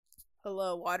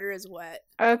Hello, water is wet.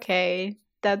 Okay,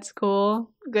 that's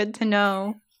cool. Good to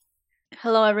know.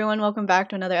 Hello, everyone. Welcome back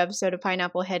to another episode of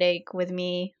Pineapple Headache with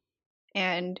me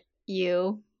and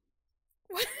you.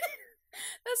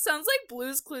 That sounds like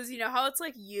Blue's Clues. You know how it's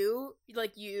like you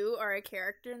are a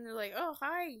character, and they're like, "Oh,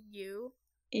 hi, you.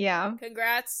 Yeah,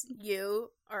 Congrats,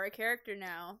 you are a character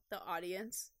now." The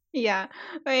audience. yeah.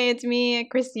 Okay, it's me,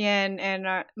 Christiane,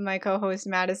 and my co host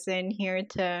Madison here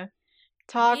to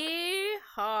talk.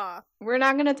 Yeehaw! We're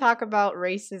not going to talk about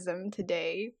racism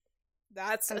today,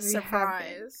 That's a as we have been.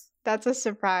 surprise. That's a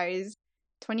surprise.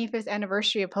 25th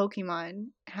anniversary of Pokemon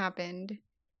happened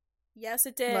Yes,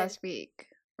 it did. last week,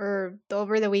 or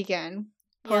over the weekend.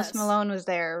 Post Yes, Malone was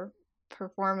there he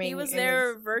performing was in his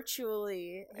there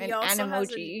virtually. He an also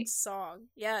has a Animoji. song.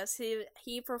 Yes,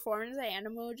 he performed the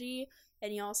Animoji,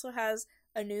 and he also has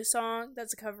a new song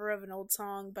that's a cover of an old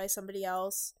song by somebody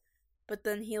else. But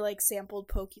then he like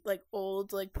sampled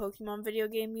old like Pokemon video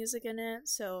game music in it.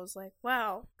 So I was like,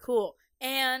 wow, cool.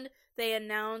 And they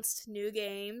announced new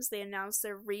games. They announced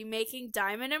they're remaking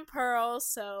Diamond and Pearl.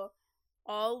 So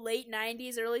all late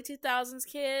 90s, early 2000s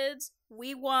kids,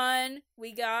 we won.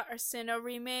 We got our Sinnoh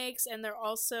remakes, and they're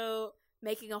also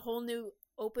making a whole new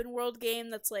open world game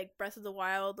that's like Breath of the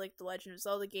Wild, like the Legend of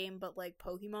Zelda game, but like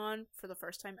Pokemon for the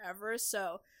first time ever.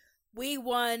 So we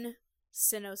won.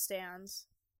 Sinnoh stands.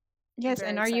 I'm Yes, very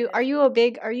and are excited.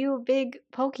 you a big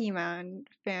Pokemon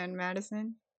fan,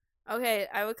 Madison? Okay,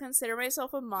 I would consider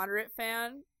myself a moderate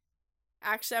fan.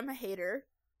 Actually, I'm a hater.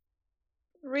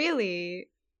 Really?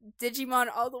 Digimon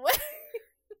all the way.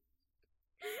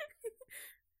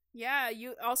 Yeah,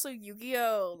 you also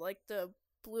Yu-Gi-Oh, like the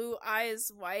blue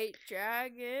eyes white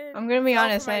dragon. I'm You gonna be fell for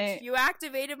honest, my you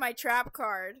activated my trap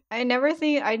card. I never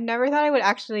thought I would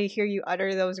actually hear you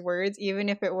utter those words, even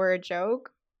if it were a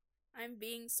joke. I'm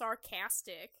being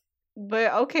sarcastic.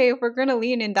 But okay, if we're gonna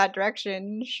lean in that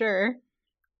direction, sure.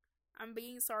 I'm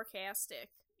being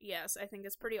sarcastic. Yes, I think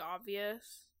it's pretty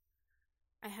obvious.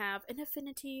 I have an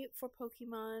affinity for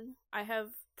Pokemon. I have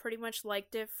pretty much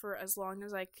liked it for as long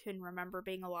as I can remember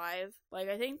being alive. Like,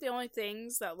 I think the only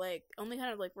things that, like, only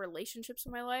kind of, like, relationships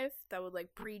in my life that would,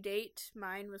 like, predate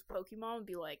mine with Pokemon would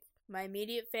be, like, my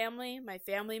immediate family, my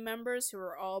family members who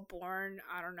were all born,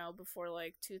 I don't know, before,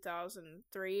 like,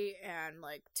 2003, and,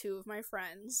 like, two of my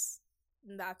friends.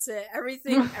 And that's it.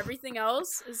 Everything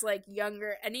else is, like,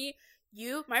 younger.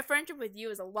 My friendship with you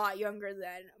is a lot younger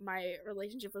than my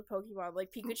relationship with Pokemon.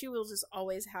 Like, Pikachu will just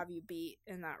always have you beat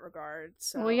in that regard.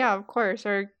 Well, So, yeah, of course.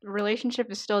 Our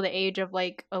relationship is still the age of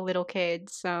like a little kid,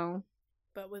 so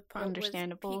but with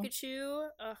understandable. Pikachu,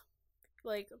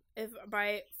 like if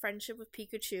my friendship with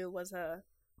Pikachu was a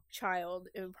child,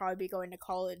 it would probably be going to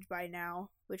college by now,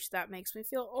 which that makes me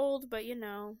feel old. But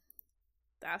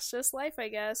that's just life, I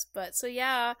guess. But so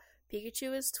yeah,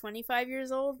 Pikachu is 25 years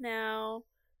old now.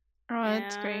 Oh,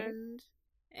 that's great.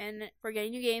 And we're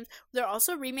getting new games. They're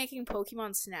also remaking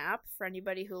Pokemon Snap for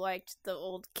anybody who liked the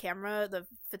old the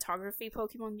photography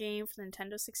Pokemon game for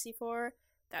Nintendo 64.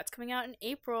 That's coming out in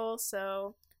April,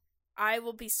 so I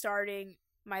will be starting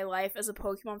my life as a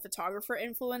Pokemon photographer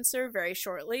influencer very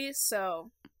shortly.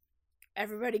 So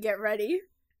everybody get ready.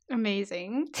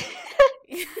 Amazing.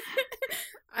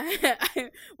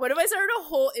 What if I started a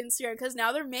whole Instagram? Because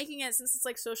now they're making it, since it's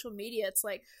like social media. It's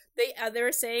like they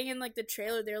were saying in like the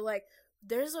trailer, they're like,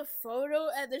 there's photo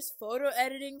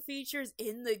editing features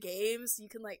in the game, so you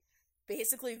can like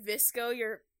basically Visco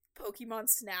your Pokemon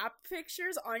Snap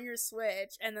pictures on your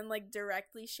Switch and then like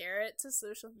directly share it to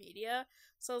social media.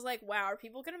 So I was like, wow, are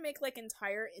people gonna make like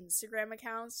entire Instagram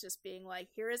accounts just being like,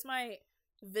 here is my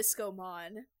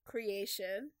Viscomon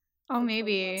creation Oh, for Pokemon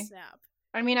maybe. Snap?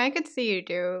 I mean, I could see you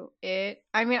do it.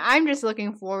 I mean, I'm just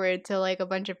looking forward to like a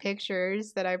bunch of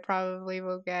pictures that I probably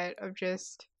will get of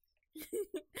just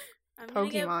I'm gonna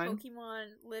get Pokemon. Pokemon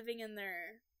living in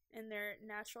their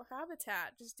natural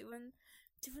habitat, just doing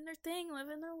their thing,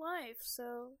 living their life.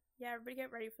 So yeah, everybody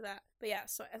get ready for that. But yeah,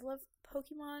 so I love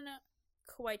Pokemon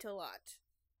quite a lot.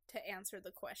 To answer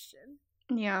the question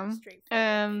Yeah.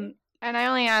 straightforwardly. And I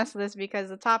only ask this because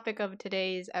the topic of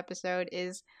today's episode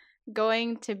is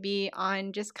going to be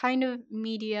on just kind of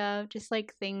media, just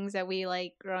like things that we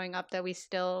like growing up that we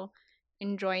still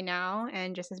enjoy now.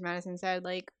 And just as Madison said,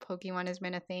 like Pokemon has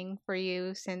been a thing for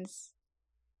you since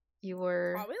you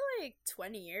were. Probably like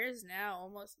 20 years now,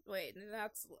 almost. Wait,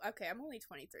 that's okay. I'm only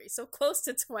 23, so close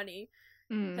to 20.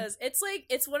 Mm, Because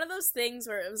it's one of those things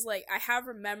where it was like, I have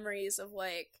memories of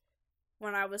like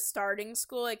when I was starting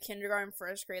school, like kindergarten,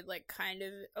 first grade, like kind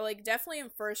of like definitely in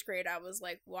first grade, I was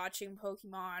like watching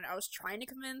Pokemon. I was trying to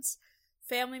convince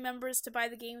family members to buy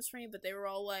the games for me, but they were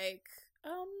all like,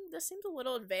 This seems a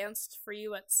little advanced for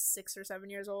you at 6 or 7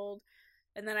 years old.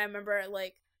 And then I remember,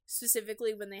 like,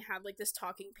 specifically when they had, like, this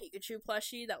talking Pikachu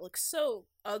plushie that looks so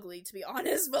ugly, to be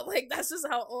honest, but, like, that's just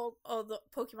how old all the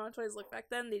Pokemon toys looked back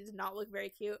then. They did not look very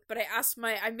cute. But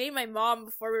I made my mom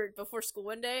before school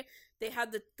one day, they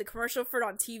had the commercial for it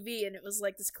on TV, and it was,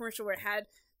 like, this commercial where it had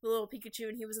the little Pikachu,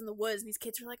 and he was in the woods, and these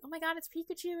kids were like, oh my god, it's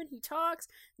Pikachu, and he talks,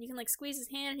 and you can, like, squeeze his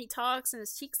hand, and he talks, and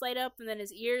his cheeks light up, and then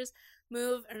his ears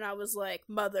move, and I was like,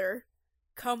 mother,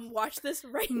 come watch this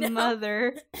right now.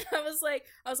 Mother. I was like,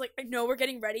 I know we're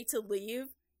getting ready to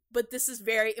leave, but this is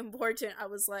very important. I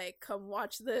was like, come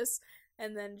watch this.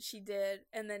 And then she did,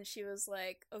 and then she was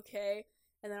like, okay.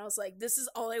 And then I was like, this is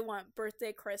all I want,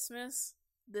 birthday, Christmas.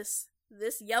 This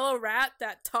yellow rat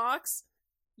that talks.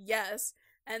 Yes.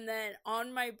 And then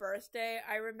on my birthday,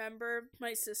 I remember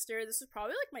my sister, this was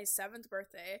probably like my 7th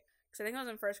birthday, because I think I was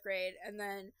in 1st grade, and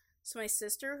then, so my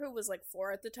sister, who was like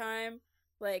 4 at the time,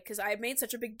 like, because I made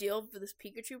such a big deal for this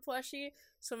Pikachu plushie,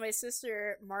 so my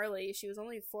sister, Marley, she was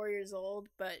only 4 years old,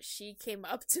 but she came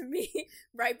up to me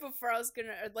right before I was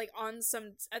gonna, like,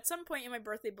 at some point in my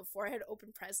birthday before I had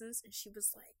opened presents, and she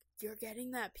was like, you're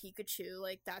getting that Pikachu,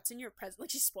 like, that's in your present,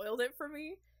 like, she spoiled it for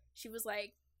me. She was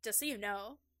like, just so you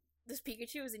know, this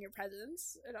Pikachu is in your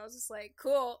presents. And I was just like,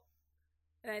 cool.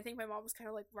 And I think my mom was kind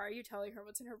of like, why are you telling her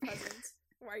what's in her presents?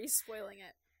 Why are you spoiling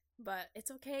it? But it's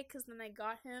okay, because then I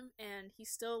got him, and he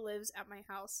still lives at my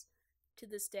house to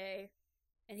this day,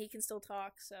 and he can still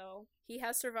talk, so he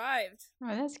has survived. Oh,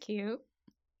 that's cute.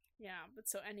 Yeah, but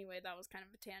so anyway, that was kind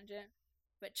of a tangent.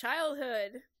 But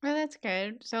childhood. Well, that's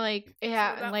good. So, like,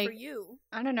 yeah, what about like, for you?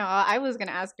 I don't know. I was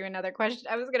gonna ask you another question.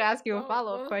 I was gonna ask you a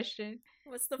follow-up well, question.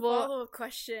 What's the Well, follow-up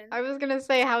question? I was gonna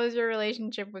say, how has your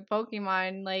relationship with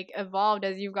Pokemon, like, evolved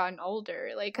as you've gotten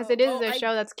older? Like, because it is a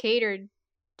show that's catered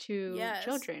to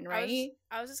children, right?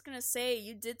 I was just gonna say,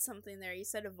 you did something there. You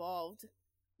said evolved.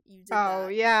 You did Oh,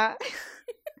 that. yeah.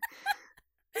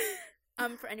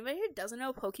 For anybody who doesn't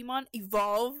know, Pokemon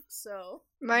evolve, so...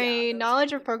 My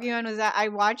knowledge of Pokemon was that I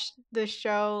watched the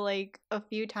show, like, a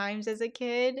few times as a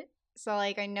kid. So,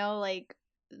 like, I know, like,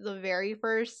 the very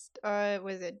first,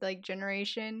 was it, like,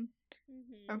 generation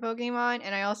of Pokemon?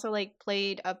 And I also, like,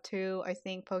 played up to, I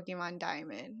think, Pokemon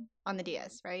Diamond on the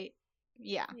DS, right?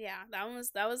 Yeah. Yeah, that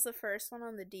was the first one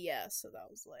on the DS, so that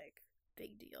was, like,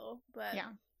 big deal. But,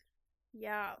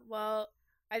 yeah, well...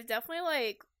 I've definitely,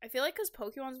 like, I feel like because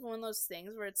Pokemon's one of those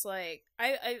things where it's, like,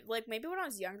 I like, maybe when I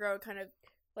was younger, I would kind of,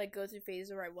 like, go through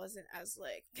phases where I wasn't as,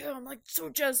 like, yo, I'm, like, so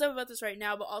jazzed up about this right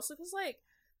now, but also because, like,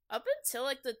 up until,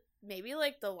 like, maybe,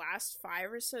 like, the last 5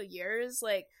 or so years,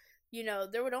 like, you know,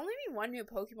 there would only be one new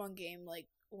Pokemon game, like,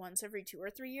 once every 2 or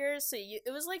 3 years, so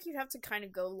it was, like, you'd have to kind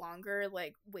of go longer,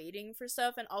 like, waiting for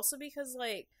stuff, and also because,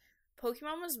 like,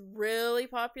 Pokemon was really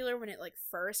popular when it, like,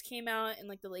 first came out in,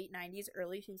 like, the late 90s,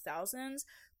 early 2000s,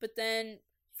 but then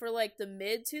for, like, the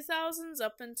mid-2000s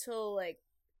up until, like,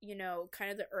 you know,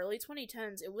 kind of the early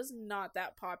 2010s, it was not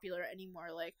that popular anymore.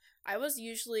 Like, I was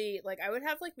usually, like, I would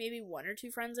have, like, maybe 1 or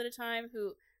 2 friends at a time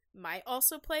who might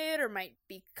also play it or might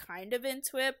be kind of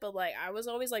into it, but, like, I was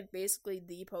always, like, basically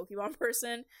the Pokemon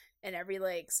person in every,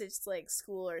 like,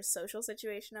 school or social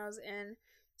situation I was in.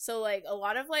 So, like, a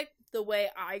lot of, like, the way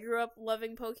I grew up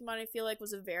loving Pokemon, I feel like,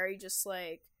 was a very just,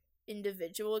 like,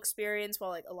 individual experience,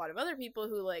 while, like, a lot of other people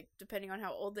who, like, depending on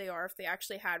how old they are, if they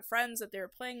actually had friends that they were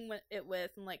playing it with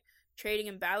and, like, trading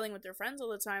and battling with their friends all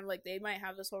the time, like, they might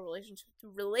have this whole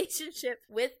relationship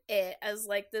with it as,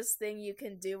 like, this thing you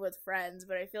can do with friends.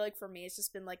 But I feel like for me, it's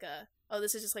just been, like,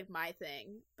 this is just, like, my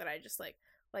thing that I just, like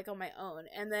on my own.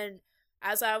 And then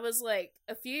as I was, like,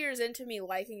 a few years into me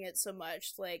liking it so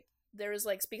much, like, there was,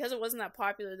 like, because it wasn't that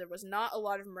popular, there was not a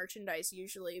lot of merchandise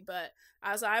usually, but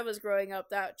as I was growing up,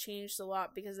 that changed a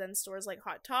lot, because then stores like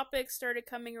Hot Topics started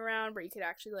coming around where you could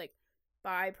actually, like,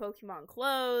 buy Pokemon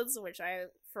clothes, which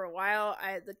for a while,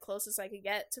 the closest I could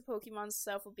get to Pokemon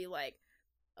stuff would be, like,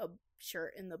 a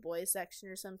shirt in the boys section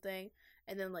or something,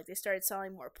 and then, like, they started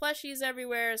selling more plushies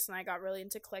everywhere, so I got really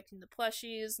into collecting the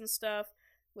plushies and stuff,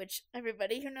 which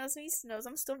everybody who knows me knows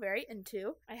I'm still very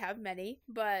into. I have many,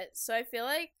 but so I feel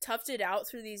like toughed it out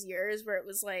through these years where it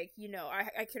was like, you know,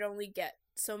 I could only get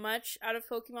so much out of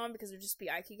Pokemon because it would just be,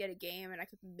 I could get a game and I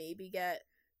could maybe get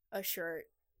a shirt,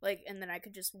 like, and then I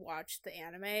could just watch the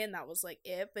anime and that was, like,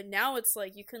 it. But now it's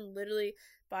like you can literally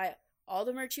buy all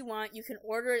the merch you want. You can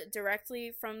order it directly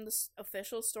from the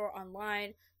official store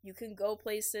online. You can go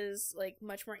places, like,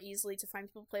 much more easily to find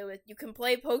people to play with. You can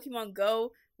play Pokemon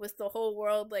Go with the whole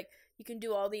world. Like, you can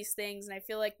do all these things. And I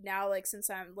feel like now, like, since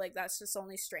I'm, like, that's just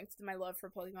only strengthened my love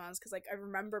for Pokemon. Because, like, I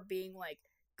remember being, like,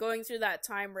 going through that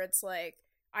time where it's, like,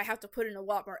 I have to put in a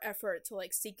lot more effort to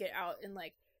like seek it out and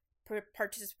like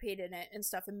participate in it and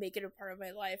stuff and make it a part of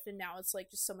my life. And now it's like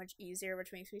just so much easier,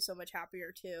 which makes me so much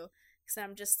happier too, because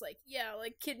I'm just like, yeah,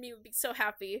 like kid me would be so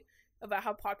happy about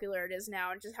how popular it is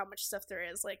now and just how much stuff there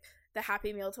is, like the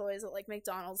Happy Meal toys at like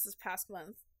McDonald's this past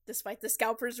month, despite the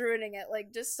scalpers ruining it.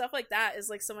 Like just stuff like that is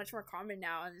like so much more common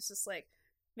now, and it's just like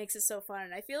makes it so fun.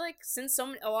 And I feel like since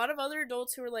a lot of other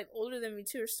adults who are like older than me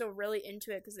too are still really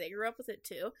into it because they grew up with it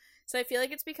too, so I feel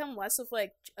like it's become less of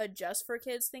like a just for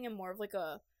kids thing and more of like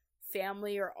a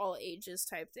family or all ages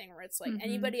type thing, where it's like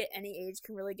anybody at any age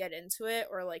can really get into it,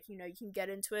 or like, you know, you can get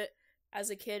into it as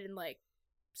a kid and like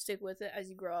stick with it as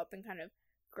you grow up and kind of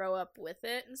grow up with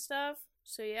it and stuff.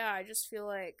 So yeah, I just feel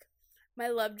like my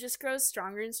love just grows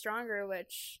stronger and stronger,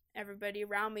 which everybody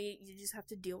around me, you just have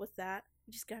to deal with that.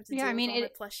 You just have to deal with all my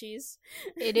plushies.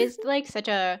 It is like such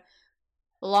a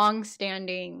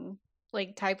long-standing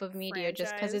like type of media,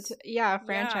 just because it's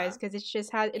franchise, because it's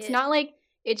just it's not like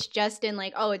it's just in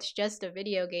like, oh, it's just a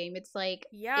video game. It's like,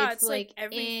 it's like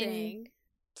everything.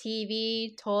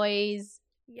 TV, toys.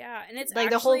 Yeah, and it's like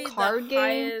the whole card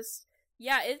game.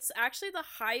 It's actually the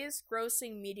highest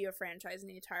grossing media franchise in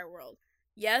the entire world.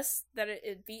 Yes, that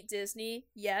it beat Disney.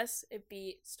 Yes, it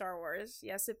beat Star Wars.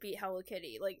 Yes, it beat Hello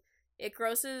Kitty. Like, I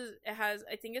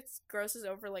think it grosses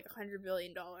over like $100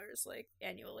 billion like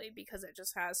annually, because it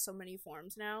just has so many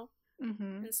forms now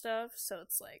and stuff. So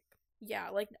it's like, yeah,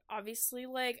 like obviously,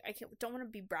 like I don't want to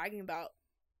be bragging about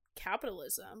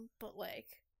capitalism, but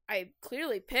like I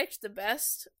clearly picked the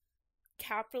best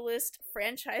capitalist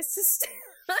franchise system.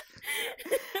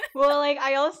 Well, like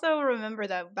I also remember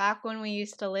that back when we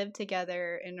used to live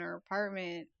together in our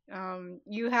apartment,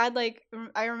 you had like,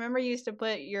 I remember you used to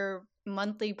put your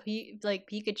monthly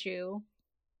Pikachu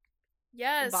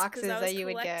boxes that you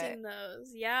would get.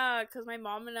 Those. Yeah, because my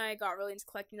mom and I got really into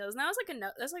collecting those, and that was like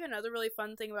that's like another really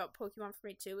fun thing about Pokemon for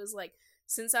me too, is like,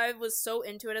 since I was so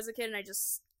into it as a kid and I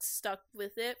just stuck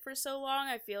with it for so long,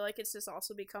 I feel like it's just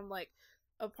also become like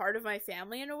a part of my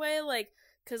family in a way, like,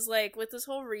 because like with this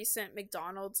whole recent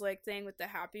McDonald's like thing with the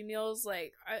Happy Meals,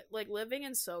 like I like living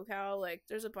in SoCal, like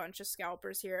there's a bunch of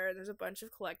scalpers here, there's a bunch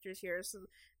of collectors here, so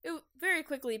it very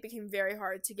quickly became very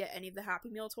hard to get any of the Happy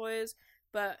Meal toys.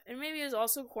 But, and maybe it was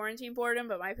also quarantine boredom,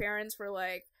 but my parents were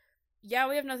like, yeah,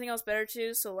 we have nothing else better to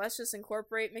do, so let's just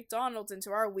incorporate McDonald's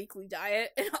into our weekly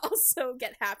diet and also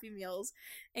get Happy Meals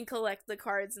and collect the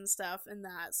cards and stuff and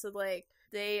that. So, like,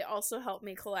 they also helped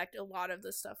me collect a lot of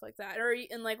the stuff like that.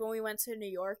 And, like, when we went to New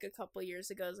York a couple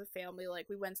years ago as a family, like,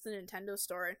 we went to the Nintendo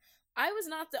store, and I was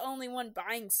not the only one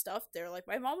buying stuff there. Like,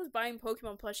 my mom was buying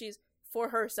Pokemon plushies for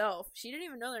herself. She didn't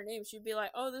even know their names. She'd be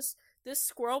like, oh, this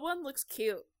squirrel one looks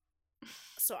cute,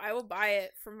 so I will buy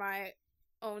it for my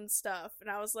own stuff. And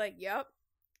I was like, yep,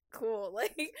 cool.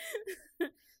 Like,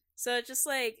 so it just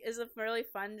like is a really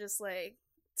fun, just like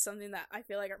something that I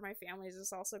feel like my family's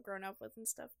just also grown up with and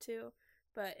stuff too.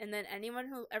 But, and then anyone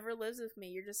who ever lives with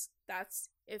me, that's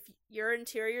if your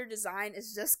interior design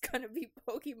is just gonna be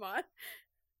Pokemon,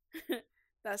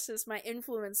 that's just my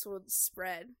influence will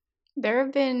spread. There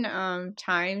have been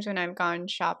times when I've gone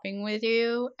shopping with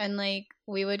you, and like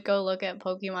we would go look at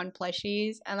Pokemon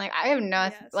plushies, and like I have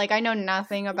nothing, like I know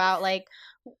nothing about like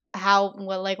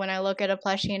like when I look at a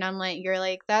plushie and I'm like, you're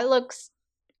like, that looks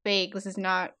fake, this is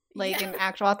not like an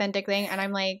actual authentic thing, and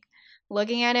I'm like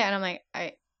looking at it and I'm like,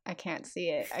 I can't see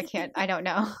it, I don't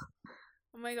know.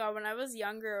 Oh my god, when I was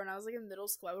younger, when I was like in middle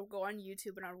school, I would go on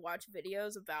YouTube and I'd watch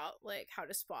videos about like how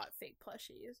to spot fake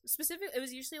plushies. Specifically, it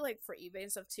was usually like for eBay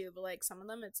and stuff too, but like some of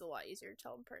them it's a lot easier to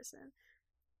tell in person.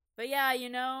 But yeah, you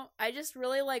know, I just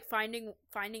really like finding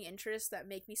interests that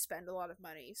make me spend a lot of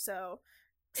money. So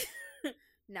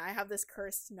now I have this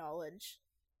cursed knowledge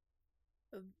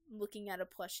of looking at a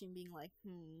plushie and being like,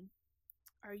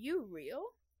 are you real?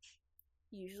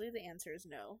 Usually the answer is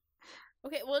no.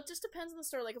 Okay, well, it just depends on the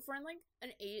store. Like, if we're in, like,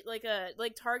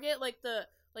 Target, like the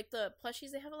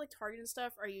plushies they have at, like, Target and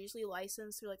stuff are usually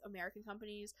licensed through, like, American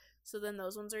companies, so then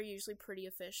those ones are usually pretty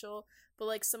official. But,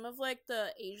 like, some of, like,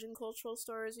 the Asian cultural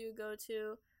stores you go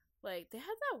to, like, they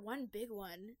had that one big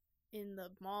one in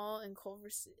the mall in Culver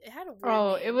City. It had a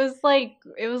weird name. It was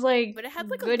like, but it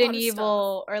had, like, Good and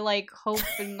Evil, or, like, Hope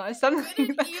and something.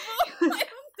 Good and Evil? I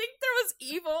don't think there was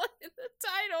evil in the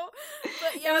title.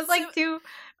 But, yeah, it was, like, two...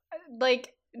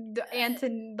 like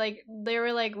like they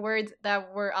were like words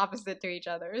that were opposite to each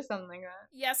other or something like that.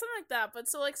 Yeah, something like that. But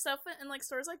so like stuff in like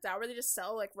stores like that where they just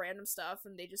sell like random stuff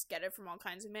and they just get it from all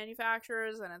kinds of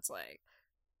manufacturers, and it's like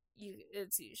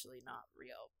it's usually not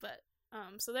real. But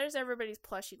so there's everybody's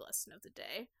plushie lesson of the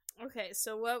day. Okay,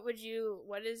 so do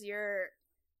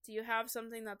you have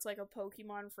something that's like a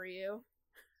Pokemon for you?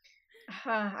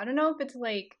 I don't know if it's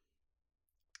like,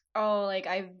 oh, like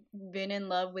I've been in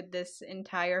love with this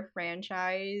entire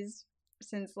franchise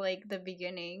since like the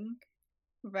beginning.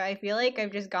 But I feel like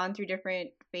I've just gone through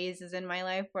different phases in my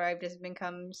life where I've just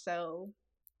become so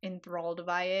enthralled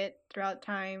by it throughout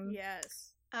time.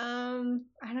 Yes.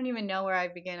 I don't even know where I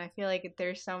begin. I feel like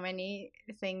there's so many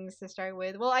things to start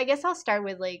with. Well, I guess I'll start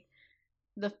with like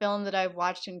the film that I've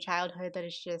watched in childhood that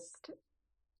has just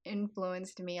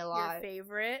influenced me a Your lot.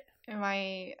 favorite?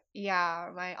 My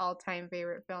all-time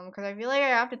favorite film, because I feel like I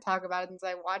have to talk about it since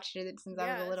I watched it since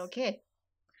I was a little Yes. kid.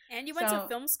 And you went to So,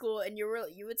 film school, and you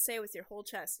would say with your whole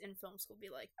chest in film school, be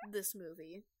like, this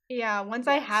movie. yeah, Yes.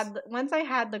 once I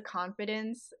had the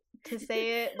confidence to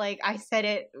say it, like I said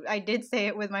it, I did say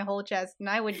it with my whole chest, and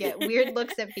I would get weird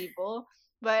looks at people.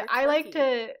 But You're I like quirky.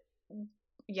 to,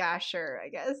 yeah, sure, I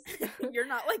guess. You're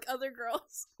not like other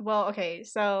girls. Well, okay,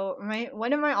 so my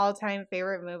one of my all-time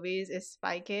favorite movies is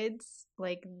Spy Kids,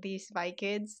 like the Spy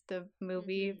Kids, the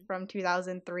movie Mm-hmm. from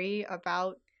 2003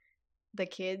 about the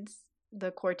kids,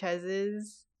 the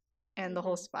Cortezes, and the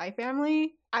whole Mm-hmm. spy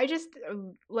family. I just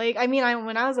like I mean, I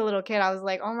when I was a little kid, I was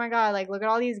like, "Oh my god, like look at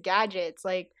all these gadgets.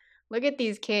 Like look at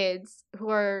these kids who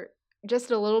are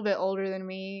just a little bit older than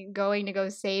me going to go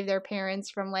save their parents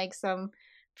from like some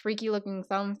freaky looking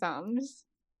thumbs."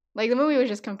 Like the movie was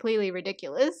just completely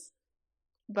ridiculous.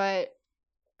 But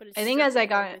But it I think as struck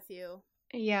a I chord got with you.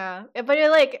 yeah, but it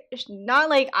like not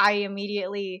like I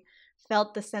immediately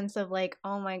felt the sense of like,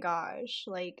 oh my gosh,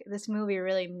 like this movie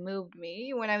really moved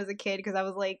me when I was a kid because I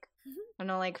was like, I don't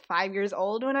know, like 5 years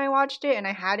old when I watched it and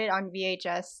I had it on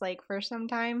VHS like for some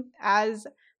time. As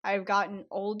I've gotten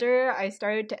older, I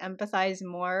started to empathize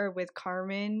more with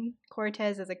Carmen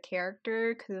Cortez as a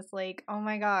character because it's like, oh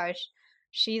my gosh,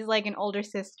 she's like an older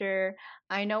sister.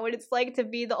 I know what it's like to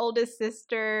be the oldest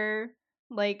sister,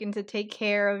 like, and to take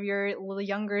care of your little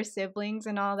younger siblings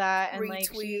and all that. And like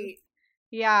Retweet.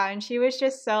 yeah, and she was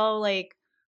just so like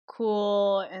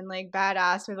cool and like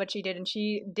badass with what she did, and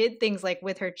she did things like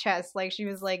with her chest, like she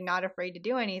was like not afraid to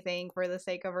do anything for the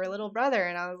sake of her little brother,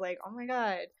 and I was like, oh my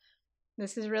god,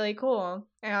 this is really cool.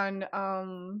 And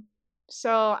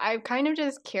so I've kind of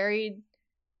just carried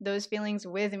those feelings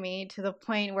with me to the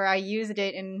point where I used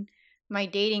it in my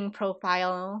dating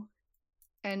profile,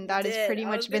 and You that has did. pretty I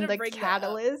was much been gonna the bring that up.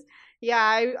 catalyst. Yeah,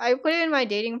 I put it in my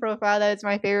dating profile that it's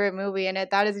my favorite movie, and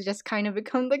that has just kind of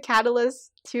become the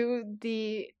catalyst to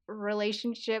the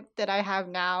relationship that I have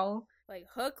now. Like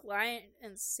hook, line,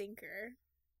 and sinker.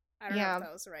 I don't know if Yeah,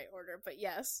 that was the right order, but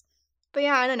yes. but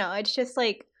yeah, I don't know. It's just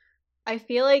like I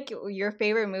feel like your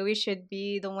favorite movie should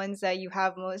be the ones that you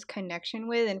have most connection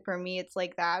with, and for me, it's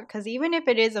like that. Because even if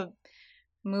it is a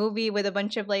movie with a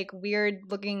bunch of like weird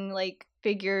looking like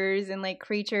figures and like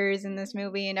creatures in this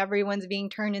movie and everyone's being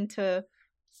turned into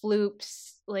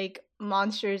floops like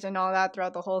monsters and all that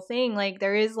throughout the whole thing, like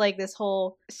there is like this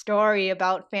whole story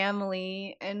about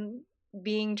family and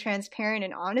being transparent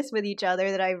and honest with each other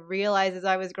that I realized as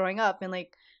I was growing up. And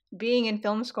like being in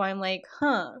film school, I'm like,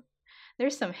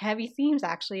 there's some heavy themes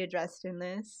actually addressed in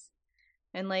this,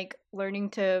 and like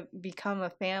learning to become a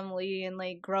family and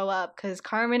like grow up, because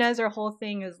Carmen has her whole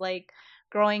thing is like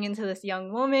growing into this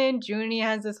young woman. Junie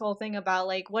has this whole thing about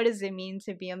like what does it mean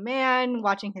to be a man,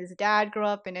 watching his dad grow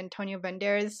up and Antonio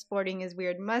Banderas sporting his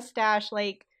weird mustache.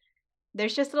 Like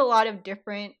there's just a lot of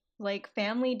different like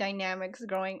family dynamics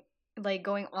going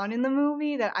on in the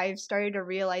movie that I've started to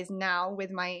realize now with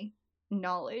my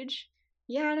knowledge.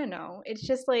 Yeah, I don't know. It's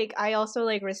just like I also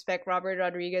like respect Robert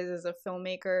Rodriguez as a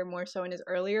filmmaker more so in his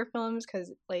earlier films,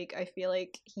 cuz like I feel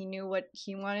like he knew what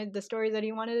he wanted, the stories that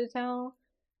he wanted to tell.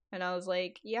 And I was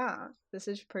like, yeah, this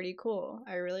is pretty cool.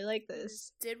 I really like this.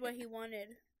 Just did what he wanted.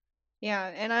 Yeah,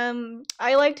 and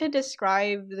I like to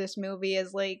describe this movie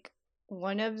as like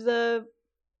one of the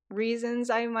reasons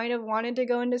I might have wanted to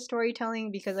go into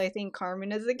storytelling, because I think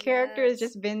Carmen as a character has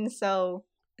Yes. just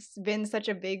been such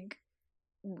a big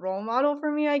role model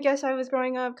for me. I guess I was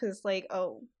growing up because like,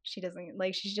 oh, she doesn't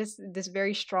like, she's just this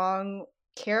very strong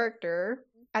character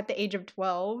at the age of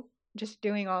 12 just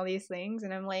doing all these things,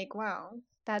 and I'm like, wow,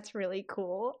 that's really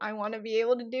cool. I want to be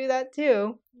able to do that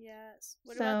too. Yes.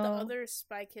 What about the So other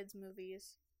Spy Kids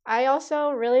movies? I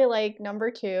also really like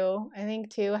number two. I think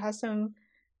two has some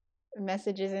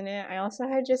messages in it. I also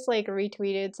had just like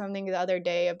retweeted something the other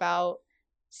day about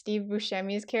Steve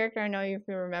Buscemi's character. I know if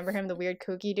you remember him, the weird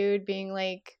kooky dude, being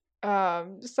like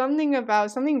something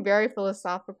about something very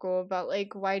philosophical about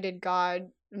like why did God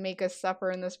make us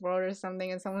suffer in this world or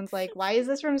something, and someone's like, why is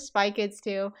this from Spy Kids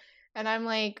too? And I'm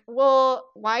like, well,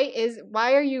 why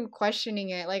are you questioning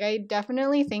it? Like, I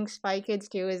definitely think Spy Kids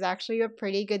 2 is actually a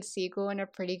pretty good sequel and a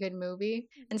pretty good movie,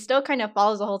 and Mhm. still kind of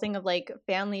follows the whole thing of like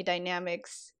family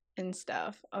dynamics and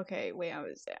stuff. Okay, wait,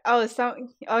 so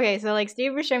like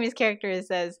Steve Buscemi's character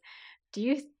says, "Do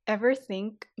you ever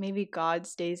think maybe God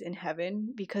stays in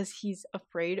heaven because he's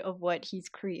afraid of what he's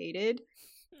created?"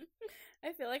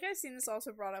 I feel like I've seen this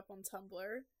also brought up on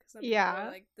Tumblr because then people are Yeah,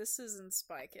 like, "This isn't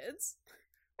Spy Kids."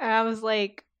 and I was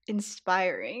like,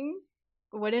 inspiring.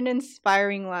 What an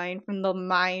inspiring line from the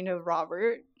mind of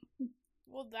Robert.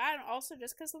 Well, that and also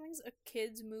just because something's a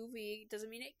kids movie doesn't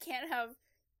mean it can't have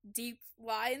deep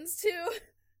lines too.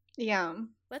 Yeah.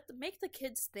 Make the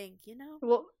kids think, you know.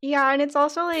 Well, yeah, and it's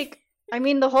also like, I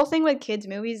mean, the whole thing with kids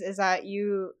movies is that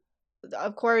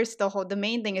of course, the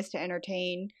main thing is to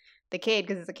entertain the kid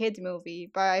because it's a kids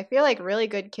movie. But I feel like really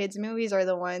good kids movies are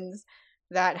the ones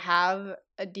that have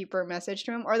a deeper message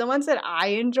to them, or the ones that I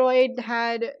enjoyed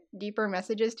had deeper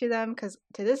messages to them. Because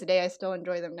to this day, I still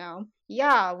enjoy them now.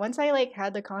 Yeah, once I like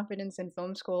had the confidence in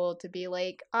film school to be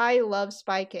like, I love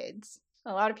Spy Kids.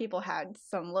 A lot of people had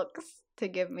some looks to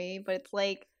give me, but it's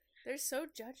like They're so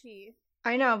judgy.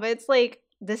 I know, but it's like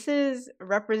this is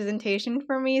representation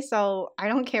for me, so I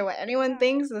don't care what anyone Yeah.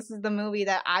 thinks. This is the movie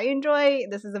that I enjoy.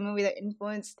 This is the movie that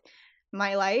influenced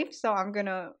my life, so I'm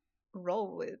gonna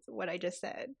roll with what I just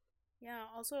said. Yeah.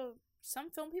 Also, some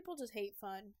film people just hate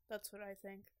fun. That's what I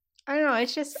think. I don't know,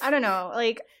 it's just I don't know.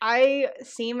 Like I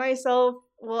see myself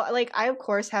well, like I of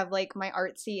course have like my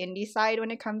artsy indie side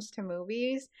when it comes to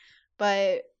movies,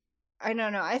 but I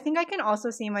don't know. I think I can also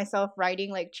see myself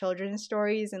writing like children's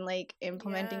stories and like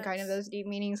implementing kind of Yes. those deep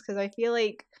meanings because I feel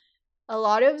like a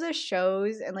lot of the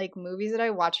shows and like movies that I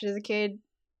watched as a kid,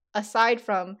 aside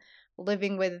from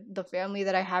living with the family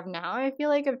that I have now, I feel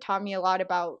like have taught me a lot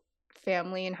about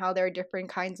family and how there are different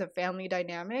kinds of family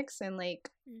dynamics and like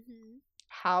Mhm.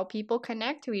 how people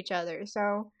connect to each other.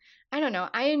 So I don't know.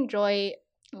 I enjoy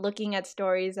looking at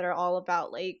stories that are all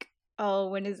about like, oh,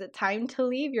 when is it time to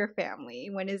leave your family?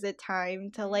 When is it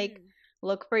time to like Mm.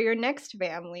 look for your next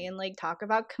family and like talk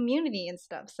about community and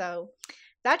stuff. So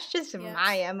that's just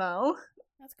my Yes. MO.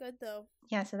 That's good though.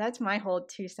 Yeah, so that's my whole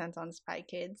 2 cents on Spy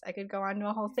Kids. I could go on to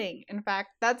a whole thing. In fact,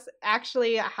 that's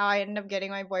actually how I ended up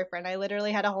getting my boyfriend. I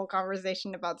literally had a whole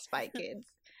conversation about Spy Kids.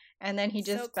 And then he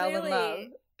So just fell in love.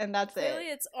 And that's it. clearly,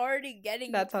 it's already getting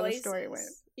you That's how the story went.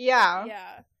 places. Yeah.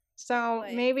 Yeah. So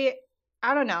Like, maybe,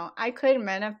 I don't know, I could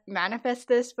manifest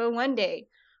this, but one day,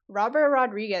 Robert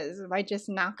Rodriguez might just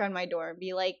knock on my door and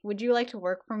be like, "Would you like to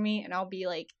work for me?" And I'll be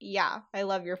like, "Yeah, I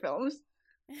love your films."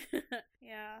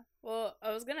 yeah. Well,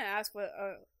 I was gonna ask, but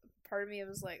part of me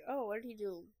was like, oh, what did he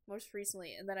do most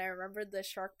recently? And then I remembered the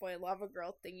Shark Boy Lava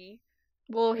Girl thingy,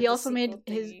 Well, or he the also sequel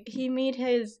thingy. made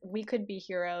his We Could Be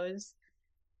Heroes,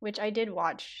 which I did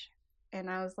watch, and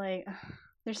I was like, "Ugh,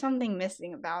 there's something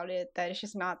missing about it that it's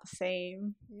just not the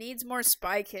same. Needs more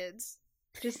Spy Kids.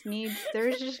 Just needs, there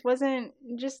just wasn't,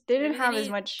 just didn't Maybe they have as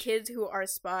need much. kids who are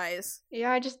spies.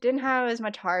 Yeah, I just didn't have as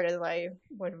much heart as I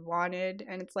would have wanted.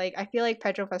 And it's like, I feel like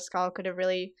Pedro Pascal could have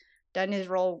really done his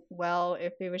role well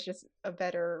if it was just a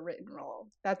better written role.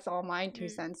 That's all my two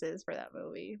Mm. cents is for that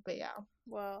movie. But yeah.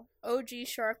 Well, OG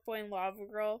Shark Boy and Lava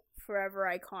Girl, forever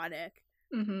iconic.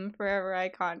 Forever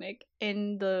iconic.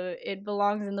 It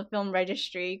belongs in the film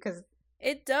registry because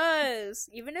It does,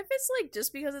 even if it's like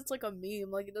just because it's like a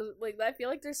meme. Like, it does, like I feel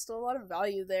like there's still a lot of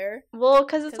value there. well,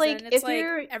 because it's Because like then it's if like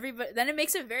you're everybody. Then it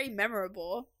makes it very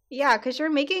memorable. yeah, because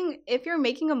if you're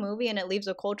making a movie and it leaves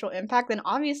a cultural impact, then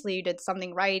obviously you did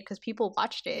something right because people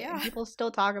watched it and Yeah, people still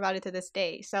talk about it to this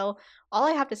day. So all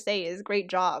I have to say is great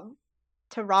job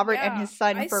to Robert and yeah. his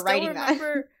son for writing that.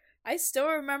 I still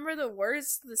remember the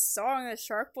words to the song that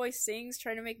Shark Boy sings,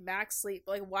 trying to make Max sleep.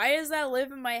 Like, why does that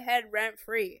live in my head rent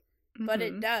free? But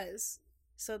it hmm does.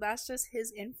 So that's just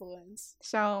his influence.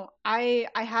 So I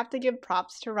have to give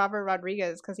props to Robert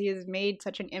Rodriguez because he has made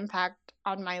such an impact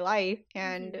on my life, Hmm.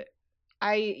 and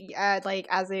I like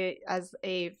as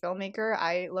a filmmaker,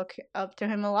 I look up to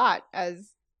him a lot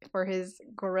as for his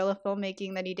guerrilla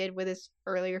filmmaking that he did with his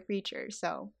earlier features.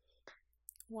 So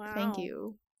thank Wow.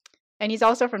 you. And he's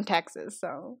also from Texas,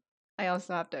 so I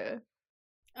also have to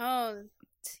Oh,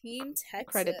 Team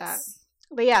credit that. Texas.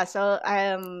 But yeah, so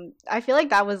I feel like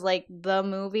that was like the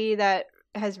movie that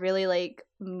has really like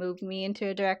moved me into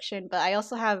a direction, but I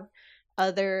also have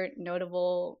other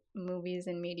notable movies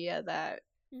in media that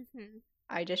Hmm.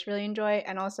 I just really enjoy,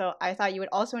 and also I thought you would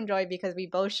also enjoy because we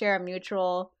both share a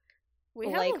mutual We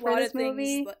have a like for lot this of things.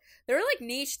 movie. There are like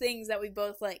niche things that we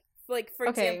both like. Like, for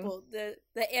Okay, example,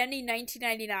 the Annie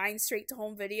 1999 straight to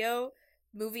home video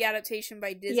movie adaptation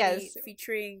by Disney yes,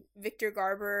 featuring Victor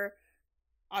Garber,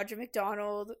 Audra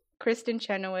McDonald, Kristen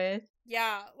Chenoweth.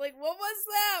 Yeah, like what was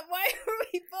that? Why are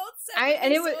we both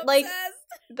And it was so like obsessed?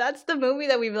 that's the movie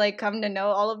that we've like come to know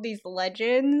all of these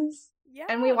legends. Yeah,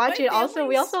 and we watch it also.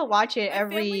 We also watch it my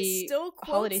family every still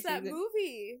holiday quotes that season.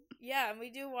 movie. Yeah, and we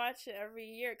do watch it every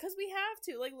year because we have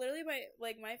to. Like literally,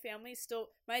 my family still.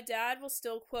 My dad will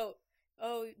still quote,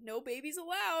 "Oh, no babies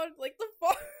allowed." Like the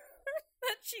farm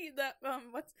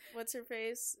what's her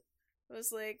face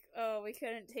was like, "Oh, we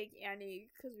couldn't take Annie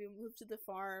because we moved to the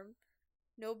farm.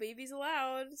 No babies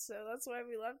allowed." So that's why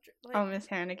we left. Like, Miss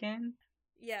Hannigan.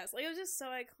 Yes, like it was just so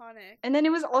iconic. And then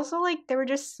it was also like there were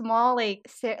just small like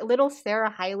little Sarah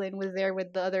Hyland was there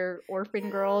with the other orphan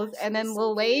girls, and then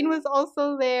Lelaine was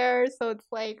also there. So it's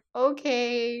like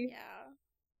okay, yeah,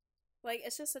 like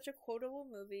it's just such a quotable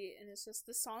movie, and it's just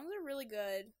the songs are really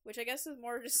good, which I guess is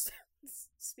more just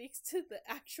speaks to the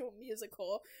actual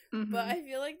musical. But I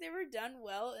feel like they were done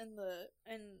well in the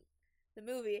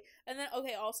movie. And then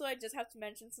okay, also I just have to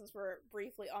mention, since we're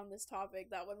briefly on this topic,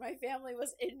 that when my family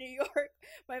was in New York,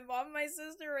 my mom and my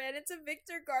sister ran into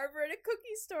Victor Garber at a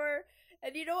cookie store,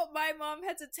 and you know what my mom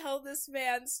had to tell this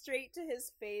man straight to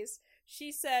his face?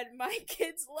 She said, "My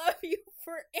kids love you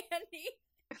for Annie."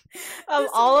 Of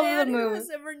all of the Who has movies,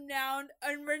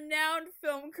 a renowned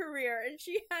film career, and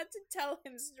she had to tell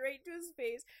him straight to his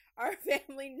face, "Our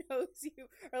family knows you,"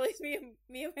 or at least me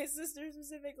and my sister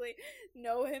specifically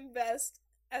know him best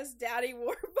as Daddy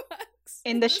Warbucks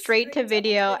in the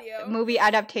straight-to-video movie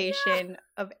adaptation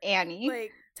of Annie.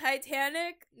 Like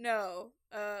Titanic, no.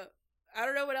 I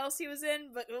don't know what else he was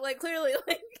in, but like clearly,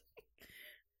 like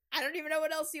I don't even know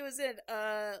what else he was in.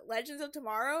 Legends of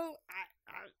Tomorrow.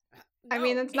 I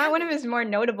mean, it's not one of his more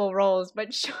notable roles,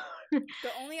 but sure.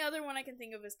 The only other one I can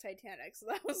think of is Titanic, so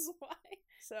that was why.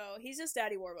 So he's just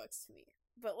Daddy Warbucks to me.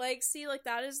 But like, see, like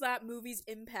that is that movie's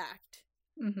impact.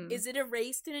 Mm-hmm. Is it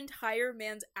erased an entire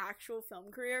man's actual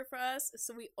film career for us?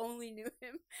 So we only knew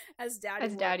him as Daddy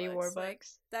Warbucks. Like,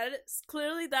 that is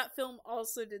clearly that film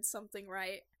also did something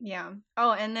right. Yeah.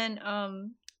 Oh, and then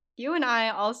you and I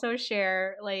also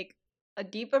share like a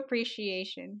deep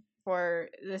appreciation for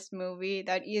this movie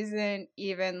that isn't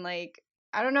even like,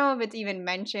 I don't know if it's even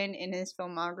mentioned in his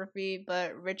filmography,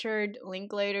 but Richard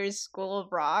Linklater's School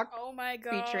of Rock. Oh my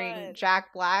god. Featuring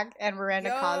Jack Black and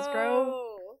Miranda Cosgrove.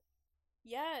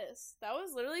 Yes, that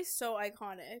was literally so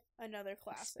iconic. Another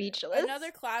classic. Speechless.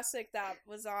 Another classic that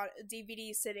was on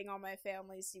DVD sitting on my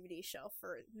family's DVD shelf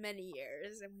for many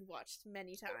years and we watched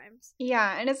many times.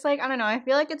 Yeah, and it's like, I don't know, I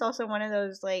feel like it's also one of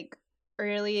those like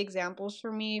early examples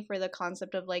for me for the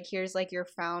concept of like, here's like your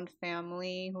found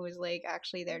family who is like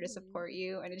actually there to support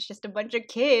you, and it's just a bunch of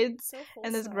kids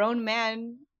and this grown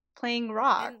man playing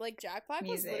rock. And like Jack Black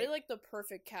was literally like the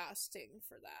perfect casting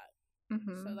for that.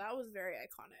 Mm-hmm. So that was very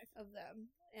iconic of them.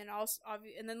 And also,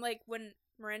 and then like when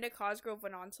Miranda Cosgrove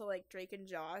went on to like Drake and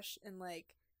Josh and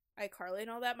like iCarly and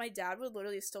all that, my dad would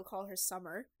literally still call her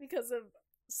Summer because of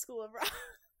School of Rock.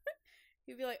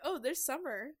 He'd be like, "Oh, there's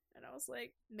Summer," and I was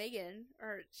like, "Megan,"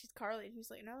 or she's Carly, and he's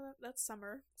like, "No, that's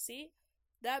Summer." See,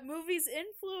 that movie's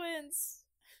influence.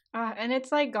 And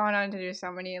it's like gone on to do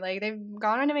so many, like they've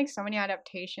gone on to make so many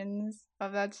adaptations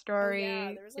of that story. Oh,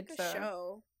 yeah, there was like a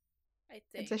show. I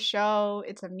think it's a show.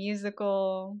 It's a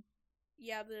musical.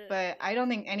 Yeah, but I don't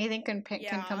think anything can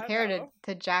compare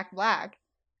to Jack Black.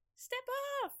 Step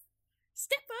up.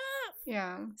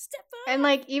 Yeah. Step up. And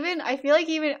like even I feel like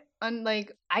even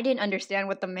like I didn't understand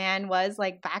what the man was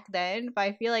like back then, but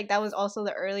I feel like that was also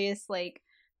the earliest like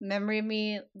memory of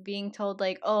me being told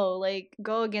like, oh, like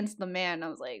go against the man. I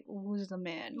was like, who's the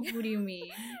man? Who do you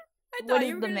mean? What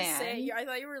is the man? I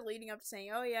thought you were leading up to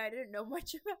saying, "Oh yeah, I didn't know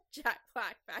much about Jack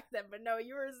Black back then," but no,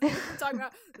 you were talking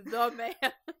about the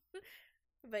man.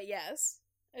 But yes,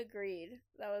 agreed.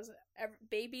 That was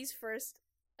baby's first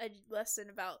lesson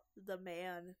about the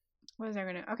man. What was I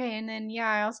gonna? Okay, and then yeah,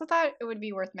 I also thought it would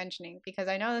be worth mentioning because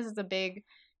I know this is a big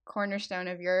cornerstone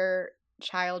of your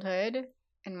childhood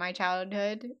and my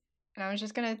childhood, and I was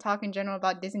just gonna talk in general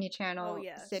about Disney Channel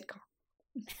sitcom.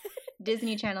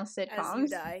 Disney Channel sitcoms.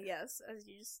 As you die, yes. As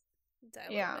you just die.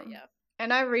 Yeah.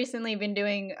 And I've recently been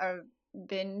doing a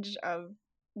binge of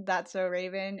That's So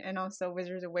Raven and also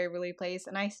Wizards of Waverly Place,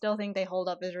 and I still think they hold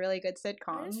up as really good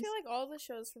sitcoms. I just feel like all the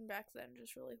shows from back then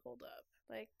just really hold up.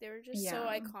 Like, they were just so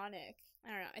iconic. I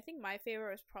don't know. I think my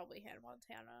favorite was probably Hannah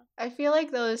Montana. I feel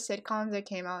like those sitcoms that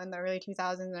came out in the early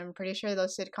 2000s, I'm pretty sure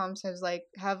those sitcoms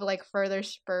have further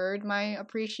spurred my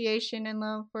appreciation and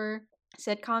love for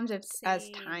sitcoms as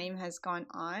time has gone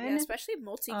on. Yeah, especially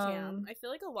multicam. I feel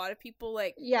like a lot of people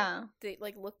they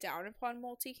look down upon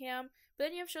multicam,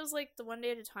 then you have shows like the One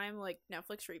Day at a Time, like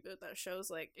Netflix reboot that shows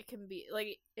like it can be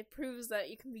like it proves that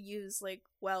it can be used like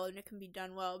well and it can be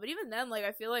done well. But even then, like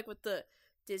I feel like with the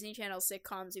Disney Channel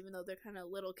sitcoms, even though they're kind of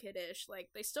little kiddish, like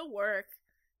they still work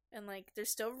and like they're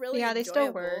still really they still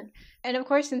enjoyable. work. And of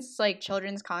course, since it's like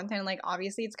children's content, like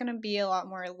obviously it's gonna be a lot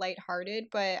more lighthearted.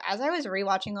 But as I was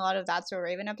rewatching a lot of That's So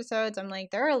Raven episodes, I'm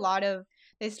like, there are a lot of,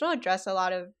 they still address a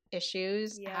lot of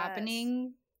issues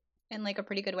happening in like a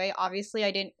pretty good way. Obviously,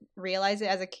 I didn't realize it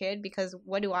as a kid because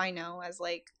what do I know as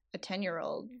like a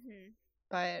 10-year-old?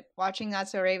 But watching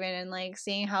That's So Raven and like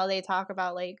seeing how they talk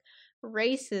about like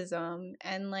racism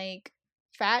and like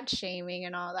fat shaming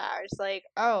and all that, it's like,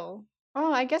 oh,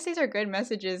 I guess these are good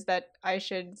messages that I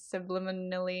should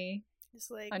subliminally just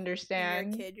like understand.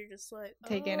 When you're a kid, you're just like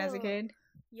take in as a kid.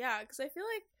 Yeah, because I feel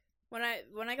like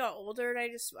when I got older, and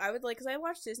I would like, because I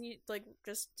watched Disney, like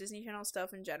just Disney Channel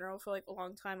stuff in general for like a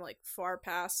long time, like far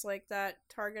past like that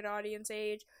target audience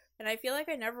age, and I feel like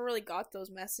I never really got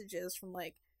those messages from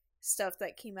like stuff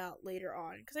that came out later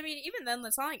on. Because I mean, even then,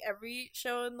 it's not like every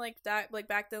show in like that, like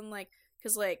back then, like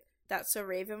because like That's So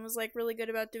Raven was like really good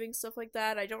about doing stuff like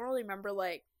that. I don't really remember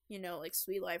like, you know, like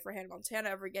Sweet Life or Hannah Montana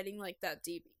ever getting like that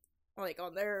deep, like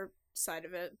on their side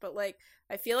of it. But like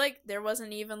I feel like there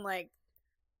wasn't even like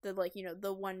the like, you know,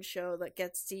 the one show that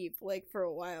gets deep like for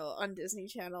a while on Disney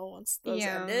Channel once those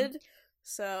ended.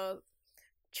 So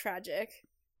tragic.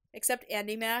 Except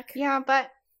Andy Mack. Yeah, but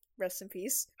rest in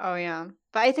peace. Oh yeah.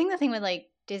 But I think the thing with like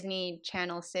Disney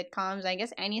Channel sitcoms, I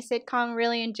guess any sitcom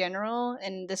really in general,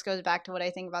 and this goes back to what I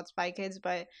think about Spy Kids,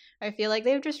 but I feel like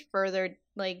they've just further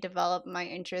like developed my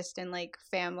interest in like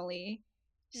family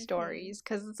stories,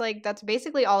 because it's like that's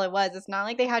basically all it was. It's not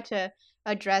like they had to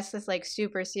address this like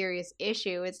super serious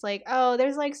issue. It's like, oh,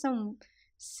 there's like some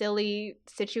silly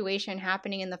situation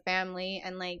happening in the family,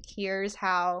 and like here's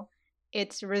how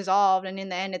it's resolved, and in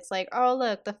the end it's like, oh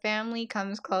look, the family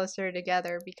comes closer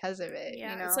together because of it.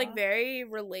 Yeah, you know? It's like very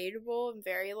relatable and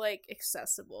very like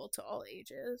accessible to all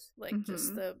ages, like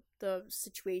just the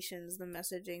situations, the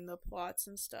messaging, the plots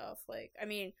and stuff. Like I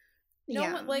mean,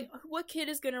 one, like what kid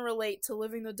is gonna relate to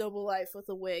living the double life with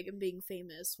a wig and being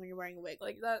famous when you're wearing a wig?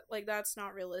 Like that's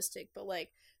not realistic. But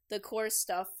like the core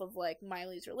stuff of like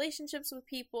Miley's relationships with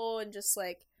people and just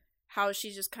like how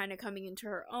she's just kind of coming into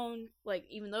her own, like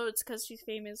even though it's because she's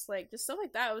famous, like just stuff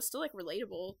like that, it was still like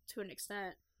relatable to an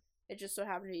extent. It just so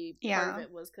happened to be part of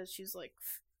it was because she's like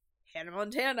Hannah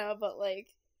Montana, but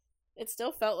like it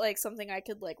still felt like something I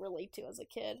could like relate to as a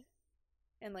kid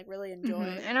and like really enjoy.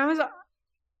 And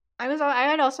I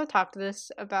had also talked to this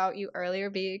about you earlier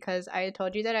because I had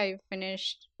told you that I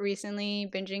finished recently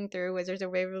binging through Wizards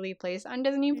of Waverly Place on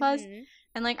Disney Plus.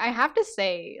 And, like, I have to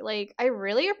say, like, I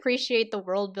really appreciate the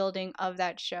world building of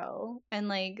that show and,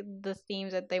 like, the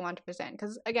themes that they want to present.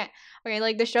 Because, again, okay,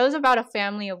 like, the show's about a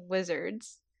family of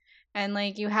wizards. And,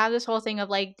 like, you have this whole thing of,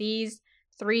 like, these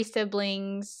 3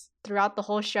 siblings throughout the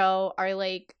whole show are,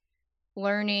 like,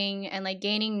 learning and, like,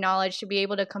 gaining knowledge to be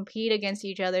able to compete against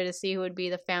each other to see who would be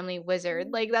the family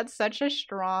wizard. Like, that's such a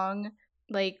strong,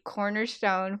 like,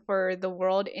 cornerstone for the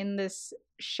world in this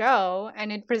show,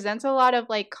 and it presents a lot of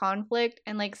like conflict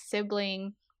and like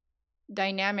sibling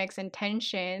dynamics and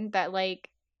tension that like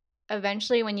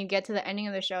eventually when you get to the ending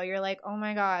of the show you're like, oh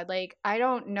my god, like I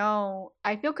don't know,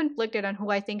 I feel conflicted on who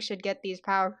I think should get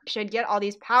all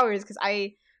these powers, because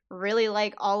I really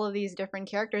like all of these different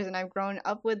characters and I've grown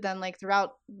up with them like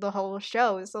throughout the whole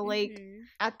show. So like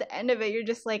at the end of it you're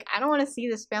just like, I don't want to see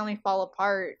this family fall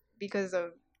apart because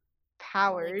of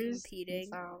powers, like, competing.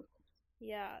 So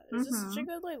yeah, it was just such a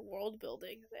good, like, world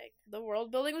building thing. The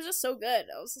world building was just so good.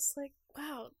 I was just like,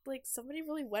 wow, like, somebody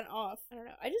really went off. I don't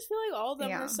know. I just feel like all of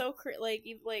them were so, like,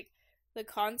 the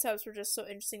concepts were just so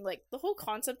interesting. Like, the whole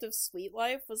concept of Sweet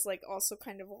Life was, like, also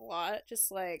kind of a lot.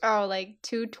 Just, like... Oh, like,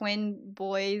 2 twin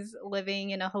boys living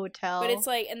in a hotel. But it's,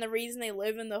 like, and the reason they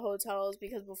live in the hotel is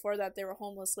because before that they were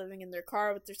homeless living in their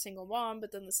car with their single mom,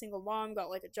 but then the single mom got,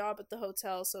 like, a job at the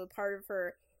hotel, so part of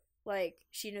her, like,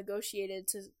 she negotiated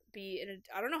to be in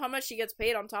a... I don't know how much she gets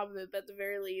paid on top of it, but at the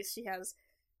very least she has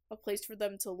a place for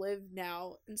them to live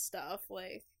now and stuff,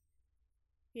 like...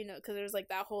 You know, because there's, like,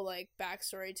 that whole, like,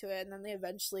 backstory to it, and then they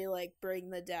eventually, like,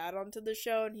 bring the dad onto the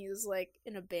show, and he was, like,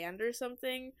 in a band or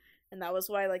something, and that was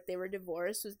why, like, they were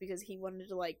divorced, was because he wanted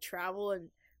to, like, travel and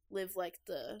live, like,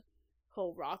 the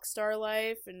whole rock star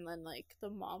life, and then, like, the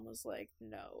mom was like,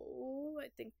 no, I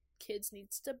think kids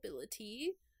need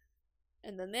stability,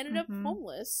 and then they ended up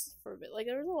homeless for a bit. Like,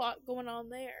 there was a lot going on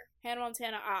there. Hannah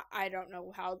Montana, I don't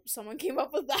know how someone came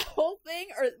up with that whole thing,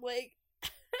 or, like...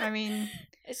 I mean,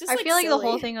 It's just I like feel like the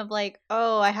whole silly. thing of like,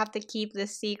 oh, I have to keep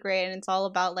this secret, and it's all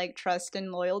about like trust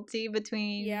and loyalty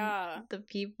between Yeah. the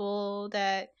people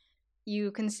that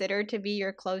you consider to be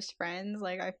your close friends.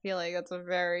 Like, I feel like that's a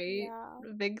very Yeah.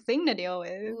 big thing to deal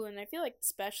with. Ooh, and I feel like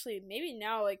especially maybe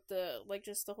now like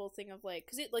just the whole thing of like,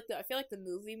 cuz it like I feel like the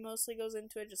movie mostly goes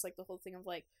into it, just like the whole thing of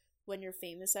like when you're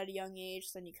famous at a young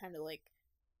age, then you kind of like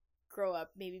grow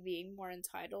up maybe being more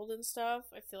entitled and stuff.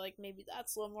 I feel like maybe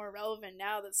that's a little more relevant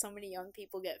now that so many young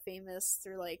people get famous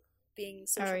through like being Oh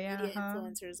social yeah, media huh?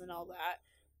 influencers and all that.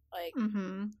 Like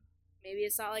Mm-hmm. maybe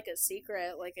it's not like a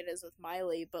secret like it is with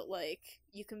Miley, but like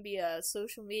you can be a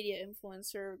social media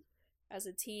influencer as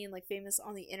a teen, like famous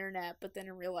on the internet, but then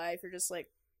in real life you're just like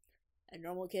a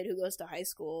normal kid who goes to high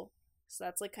school. So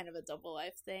that's like kind of a double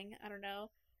life thing. I don't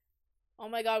know. Oh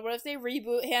my god, what if they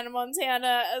reboot Hannah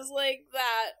Montana as like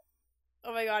that?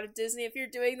 Oh my god, Disney, if you're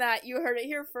doing that, you heard it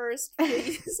here first.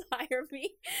 Please hire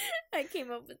me. I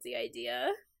came up with the idea.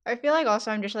 I feel like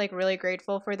also I'm just like really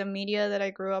grateful for the media that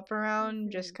I grew up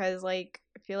around, just Mm-hmm. because like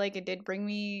I feel like it did bring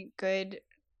me good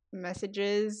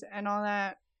messages and all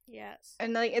that. Yes.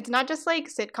 And like it's not just like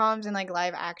sitcoms and like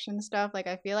live action stuff. Like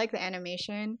I feel like the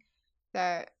animation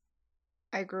that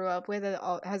I grew up with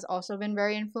has also been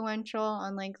very influential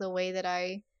on like the way that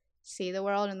I see the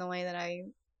world and the way that I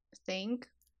think.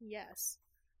 Yes.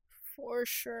 For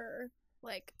sure.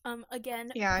 Like,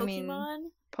 again, Yeah, I mean, Pokemon.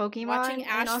 Watching Pokemon, and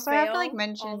Ash also I have to like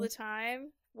fail all the mention.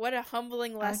 time. What a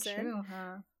humbling lesson. True,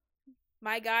 huh?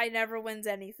 My guy never wins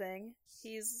anything.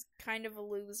 He's kind of a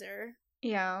loser.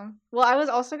 Yeah. Well, I was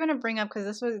also gonna bring up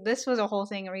because this was a whole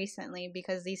thing recently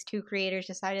because these two creators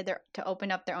decided to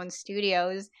open up their own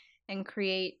studios and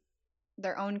create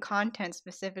their own content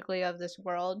specifically of this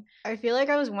world. I feel like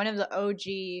I was one of the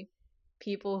OG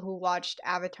people who watched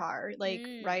Avatar like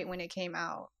right Mm. when it came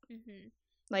out. Mm-hmm.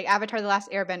 Like Avatar: The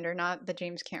Last Airbender, not the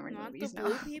James Cameron Not the movies. No.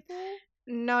 blue people?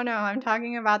 No, no, I'm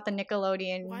talking about the Why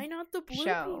Nickelodeon not the blue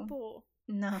show. people?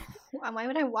 No, why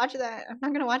would I watch that? I'm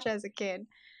not gonna watch it as a kid.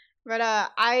 But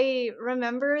I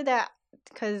remember that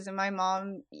because my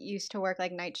mom used to work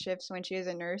like night shifts when she was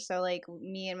a nurse, so like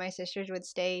me and my sisters would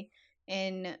stay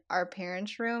in our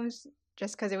parents' rooms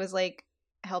just because it was like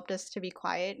helped us to be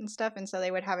quiet and stuff, and so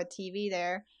they would have a TV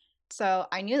there. So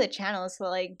I knew the channels, so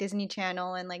like Disney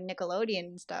Channel and like Nickelodeon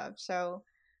and stuff. So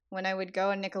when I would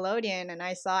go on Nickelodeon and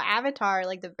I saw Avatar,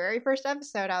 like the very first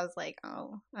episode, I was like,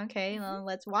 oh, okay, Mm-hmm. well,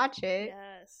 let's watch it.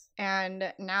 Yes.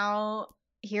 And now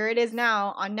here it is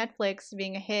now on Netflix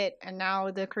being a hit, and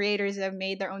now the creators have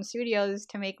made their own studios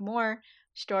to make more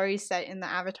stories set in the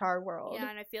Avatar world. Yeah,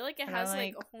 and I feel like it And I'm has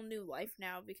like like, a whole new life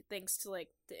now thanks to like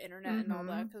the internet and all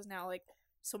that. mm-hmm. Because now like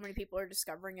so many people are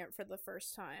discovering it for the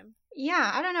first time.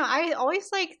 Yeah, I don't know. I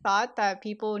always like thought that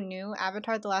people knew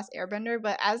Avatar: The Last Airbender,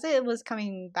 but as it was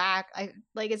coming back, I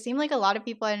like it seemed like a lot of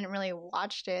people hadn't really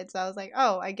watched it. So I was like,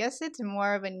 oh, I guess it's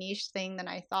more of a niche thing than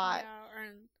I thought. Yeah,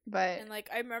 But and like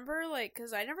I remember like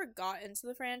because I never got into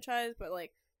the franchise, but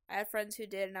like I had friends who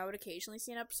did, and I would occasionally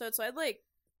see an episode. So I'd like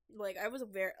I was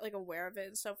aware of it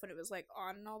and stuff when it was like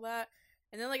on and all that.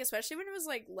 And then like especially when it was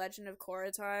like Legend of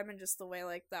Korra time and just the way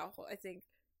like that whole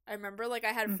I remember like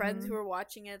I had friends who mm-hmm. were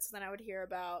watching it, so then I would hear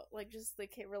about like just the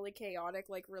really chaotic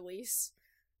like release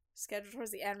schedule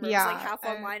towards the end where it was like Yeah, half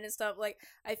online and stuff. Like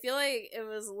I feel like it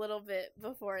was a little bit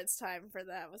before its time for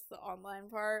that with the online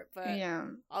part, but yeah.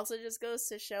 also just goes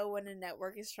to show when a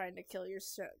network is trying to kill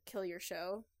your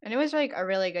show. And it was like a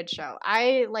really good show.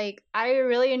 I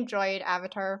really enjoyed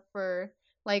Avatar for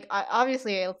like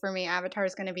obviously for me Avatar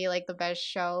is going to be like the best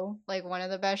show, like one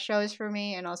of the best shows for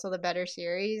me and also the better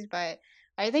series, but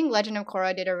I think Legend of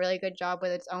Korra did a really good job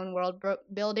with its own world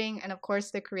building, and of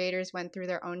course the creators went through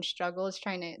their own struggles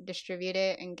trying to distribute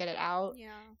it and get it out. Yeah.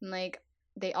 And like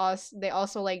they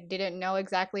also like didn't know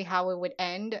exactly how it would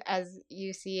end, as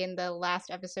you see in the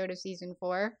last episode of season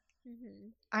 4. Mm-hmm.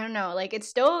 I don't know. Like it's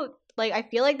still like I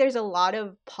feel like there's a lot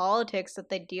of politics that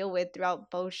they deal with throughout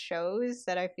both shows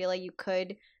that I feel like you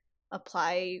could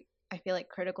apply I feel like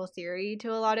critical theory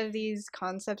to a lot of these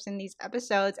concepts in these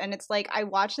episodes, and it's like I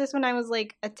watched this when I was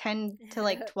like a 10 to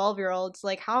like 12-year-old. So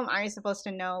like how am I supposed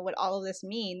to know what all of this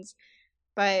means?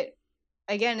 But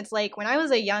again, it's like when I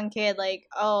was a young kid, like,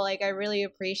 oh, like I really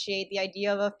appreciate the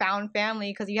idea of a found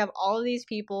family because you have all of these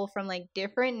people from like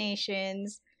different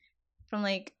nations, from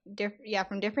like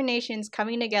from different nations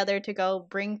coming together to go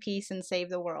bring peace and save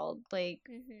the world.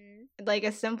 Mm-hmm. Like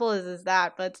as simple as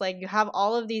that, but it's like you have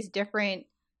all of these different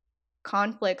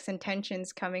conflicts and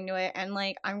tensions coming to it, and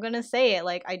like I'm gonna say it,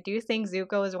 like I do think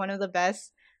Zuko is one of the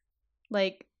best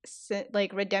like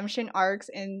like redemption arcs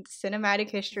in cinematic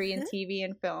history and TV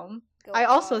and film. Go I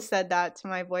also off. said that to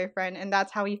my boyfriend, and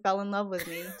that's how he fell in love with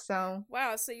me. So,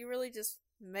 Wow, so you really just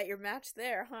met your match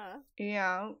there, huh?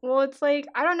 yeah. Well, it's like,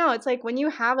 I don't know. It's like when you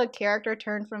have a character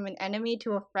turn from an enemy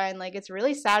to a friend, like, it's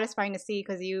really satisfying to see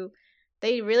because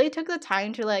they really took the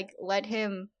time to, like, let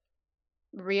him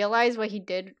realize what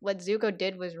Zuko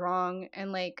did was wrong,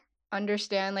 and, like,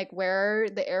 understand, like, where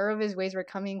the error of his ways were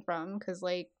coming from. Because,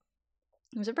 like,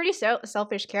 he was a pretty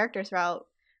selfish character throughout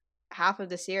half of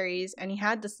the series, and he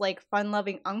had this like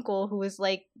fun-loving uncle who was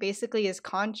like basically his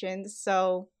conscience.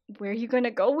 So where are you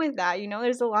gonna go with that?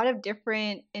 There's a lot of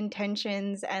different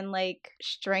intentions and like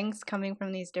strengths coming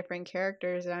from these different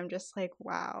characters, and I'm just like,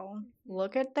 wow,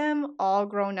 look at them all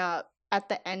grown up at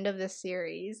the end of this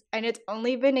series, and it's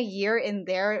only been a year in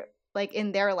their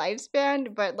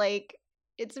lifespan, but like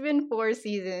it's been 4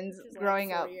 seasons Which is like growing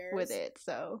 4 up years. with it.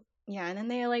 So yeah, and then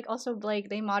they like also like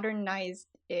they modernized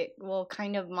it, well,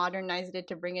 kind of modernized it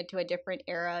to bring it to a different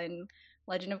era in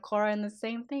Legend of Korra, and the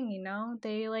same thing,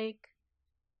 they like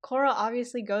Korra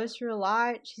obviously goes through a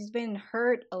lot. She's been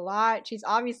hurt a lot. She's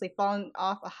obviously fallen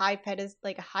off a high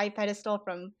pedestal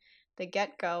from the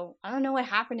get-go. I don't know what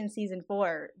happened in season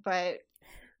 4, but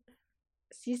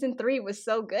season 3 was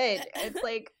so good. It's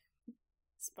like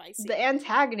Spicy. the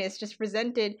antagonist just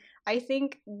presented, I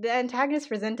think the antagonist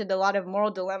presented a lot of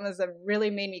moral dilemmas that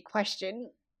really made me question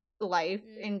life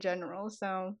in general.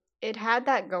 So it had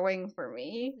that going for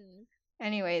me.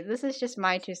 Anyway, this is just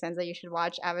my 2 cents that you should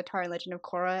watch Avatar and Legend of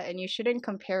Korra, and you shouldn't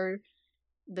compare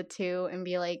the two and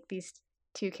be like these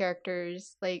two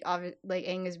characters like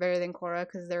Aang is better than Korra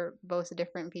because they're both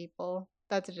different people.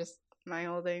 That's just my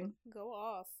whole thing. Go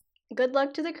off. Good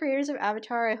luck to the creators of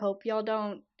Avatar. I hope y'all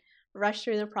don't rush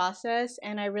through the process,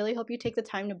 and I really hope you take the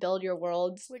time to build your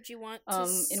worlds. Would you want to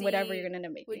see, in whatever you're gonna end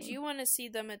up making? Would you want to see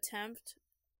them attempt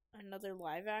another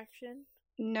live action?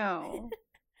 No,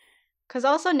 because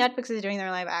also Netflix is doing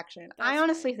their live action. I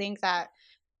honestly think that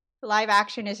live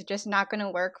action is just not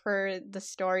gonna work for the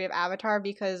story of Avatar,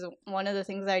 because one of the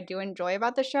things that I do enjoy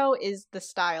about the show is the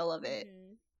style of it,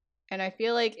 and I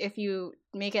feel like if you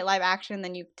make it live action,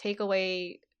 then you take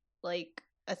away like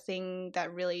a thing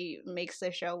that really makes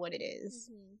the show what it is.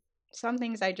 Some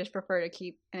things I just prefer to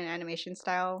keep in an animation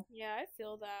style. Yeah, I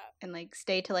feel that. And like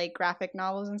stay to like graphic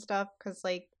novels and stuff, because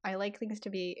like I like things to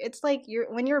be. It's like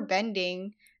when you're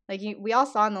bending, like we all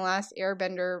saw in the last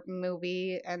Airbender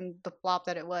movie and the flop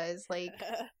that it was. Like,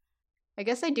 I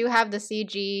guess I do have the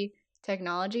CG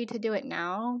technology to do it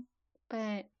now,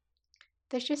 but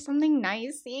there's just something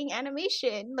nice seeing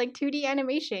animation, like 2D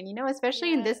animation,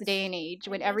 especially in this day and age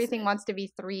when everything wants to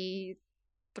be 3D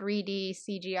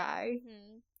CGI.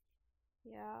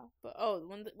 Yeah, but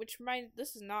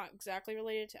this is not exactly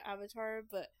related to Avatar,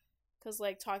 but because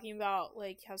like talking about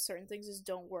like how certain things just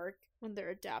don't work when they're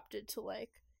adapted to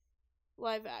like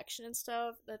live action and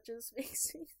stuff, that just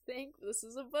makes me think this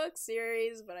is a book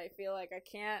series, but I feel like I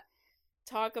can't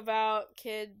talk about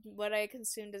what I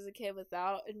consumed as a kid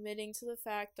without admitting to the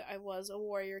fact that I was a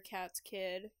Warrior Cats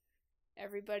kid.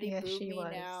 Everybody booed me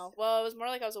now. Well, it was more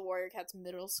like I was a Warrior Cats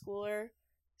middle schooler,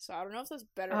 so I don't know if that's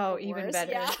better or worse. Even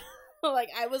better. Yeah. Like,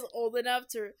 I was old enough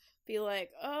to be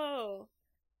like, oh,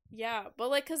 yeah. But,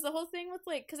 like, because the whole thing with,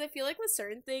 like, because I feel like with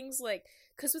certain things, like,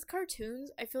 because with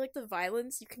cartoons, I feel like the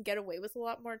violence you can get away with a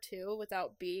lot more, too,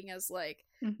 without being as, like,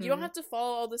 you don't have to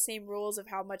follow all the same rules of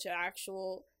how much an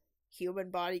actual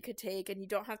human body could take, and you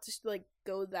don't have to, like,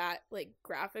 go that, like,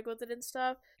 graphic with it and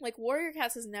stuff. Like, Warrior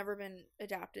Cats has never been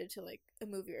adapted to, like, a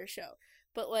movie or a show.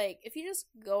 But, like, if you just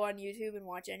go on YouTube and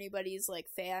watch anybody's, like,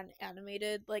 fan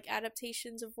animated, like,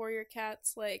 adaptations of Warrior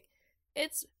Cats, like,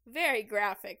 it's very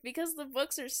graphic because the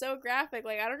books are so graphic.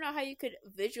 Like, I don't know how you could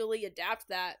visually adapt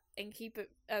that and keep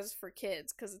it as for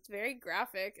kids because it's very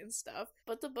graphic and stuff.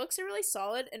 But the books are really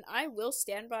solid, and I will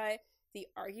stand by the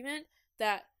argument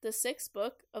that the 6th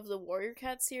book of the Warrior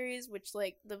Cats series, which,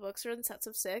 like, the books are in sets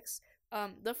of 6,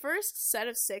 the first set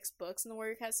of 6 books in the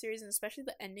Warrior Cats series, and especially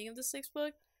the ending of the 6th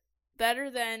book,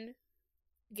 better than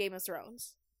Game of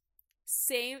Thrones.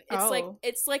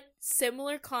 It's like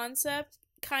similar concept,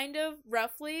 kind of,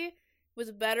 roughly,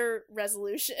 with better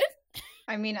resolution.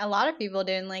 I mean, a lot of people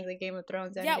didn't like the Game of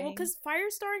Thrones ending. Yeah, well, because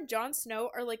Firestar and Jon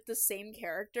Snow are, like, the same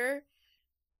character.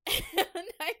 And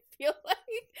I feel like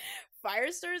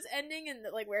Firestar's ending and,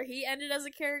 like, where he ended as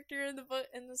a character in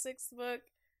the 6th book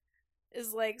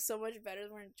is, like, so much better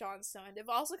than where Jon Snow ended.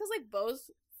 But also because, like, both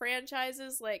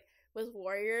franchises, like, with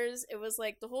Warriors, it was,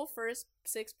 like, the whole first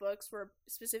 6 books were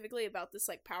specifically about this,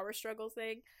 like, power struggle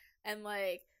thing. And,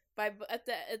 like,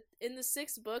 in the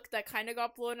 6th book, that kind of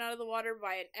got blown out of the water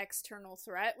by an external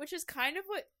threat, which is kind of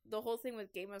what the whole thing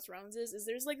with Game of Thrones is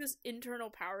there's like this internal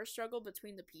power struggle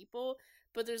between the people,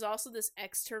 but there's also this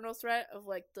external threat of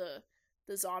like the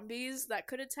zombies that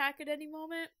could attack at any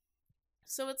moment.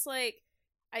 So it's like,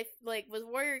 I like with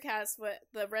Warrior Cats, what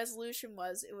the resolution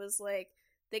was, it was like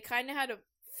they kind of had to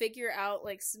figure out,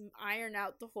 like, iron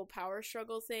out the whole power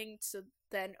struggle thing to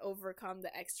then overcome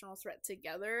the external threat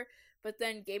together. But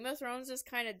then Game of Thrones just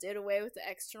kind of did away with the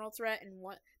external threat, and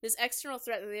this external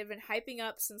threat that they've been hyping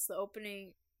up since the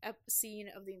opening scene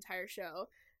of the entire show,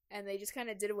 and they just kind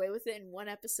of did away with it in one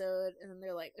episode, and then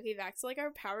they're like, okay, back to like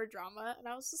our power drama, and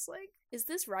I was just like, is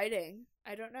this writing?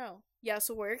 I don't know. Yeah,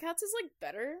 so Warrior Cats is like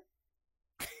better.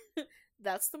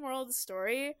 That's the moral of the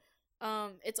story.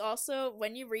 It's also,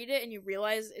 when you read it and you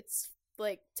realize it's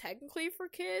like technically for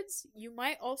kids, you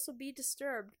might also be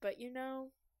disturbed, but you know,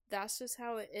 that's just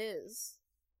how it is.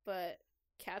 But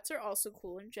cats are also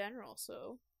cool in general,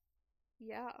 so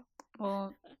yeah.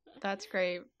 Well, that's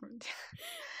great.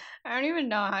 I don't even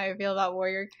know how I feel about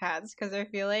Warrior Cats, because I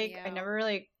feel like I never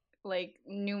really like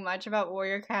knew much about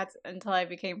Warrior Cats until I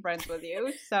became friends with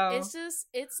you. So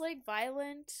it's like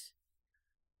violent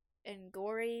and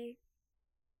gory,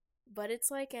 but it's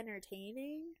like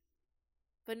entertaining,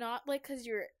 but not like because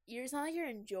it's not like you're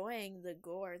enjoying the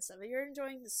gore and stuff. You're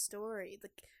enjoying the story,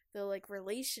 the like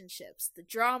relationships, the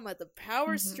drama, the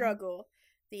power struggle,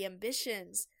 the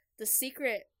ambitions, the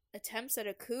secret attempts at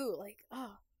a coup. Like,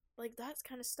 oh, like that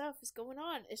kind of stuff is going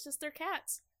on. It's just they're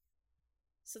cats,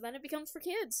 so then it becomes for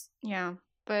kids. Yeah,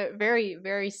 but very,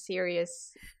 very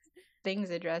serious things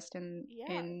addressed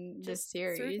in this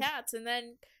series through cats, and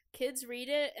then kids read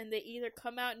it and they either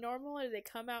come out normal or they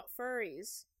come out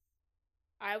furries.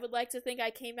 I would like to think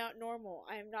I came out normal.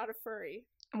 I am not a furry.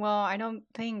 Well, I don't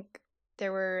think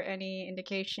there were any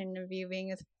indication of you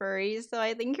being a furry, so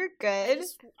I think you're good.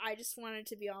 I just wanted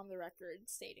to be on the record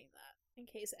stating that, in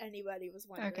case anybody was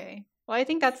wondering. Okay. Well, I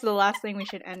think that's the last thing we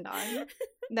should end on.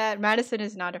 That Madison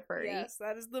is not a furry. Yes,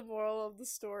 that is the moral of the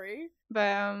story. But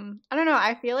I don't know.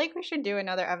 I feel like we should do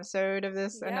another episode of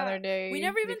this another day. We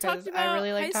never even talked about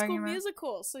High School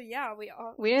Musical, so yeah,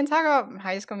 we didn't talk about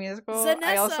High School Musical. Zanessa.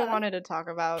 I also wanted to talk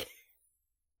about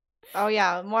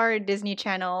more Disney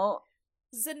Channel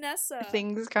Zanessa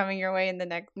things coming your way in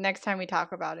the next time we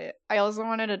talk about it. I also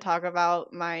wanted to talk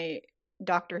about my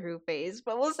Doctor Who phase,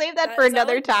 but we'll save that for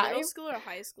another time. Middle school or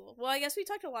high school? Well, I guess we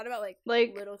talked a lot about like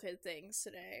little kid things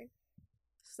today,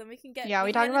 so then we can get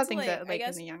we talked about things that like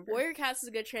in the younger. Warrior Cats is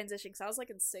a good transition because I was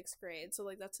like in 6th grade, so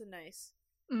like that's a nice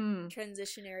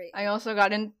transitionary. I also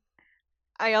got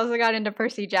into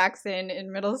Percy Jackson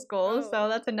in middle school, so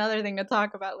that's another thing to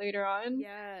talk about later on.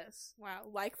 Yes, wow,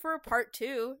 like for a part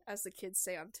 2, as the kids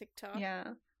say on TikTok.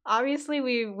 Yeah. Obviously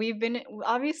we've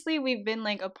been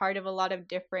like a part of a lot of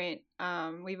different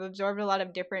we've absorbed a lot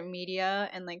of different media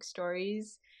and like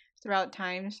stories throughout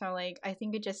time, so like I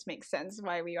think it just makes sense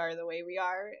why we are the way we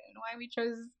are and why we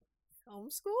chose film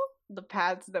school, the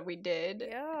paths that we did.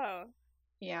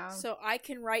 Yeah, so I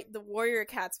can write the Warrior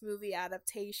Cats movie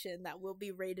adaptation that will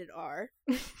be rated R.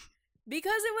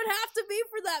 Because it would have to be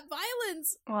for that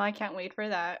violence. Well, I can't wait for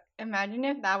that. Imagine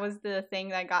if that was the thing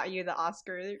that got you the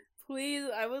Oscar. Please,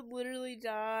 I would literally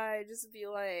die. Just be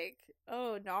like,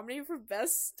 oh, nominated for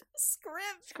best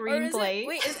script. Screenplay.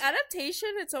 Is adaptation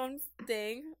its own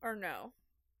thing or no?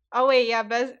 Oh, wait, yeah,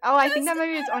 best. Oh, I think that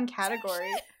might be its own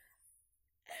category.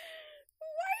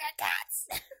 Warrior Cats!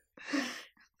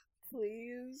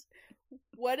 Please.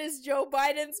 What is Joe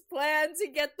Biden's plan to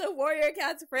get the Warrior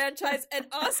Cats franchise an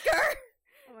Oscar?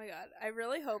 Oh my god, I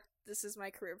really hope this is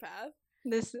my career path.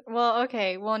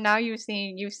 Now you've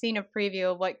seen a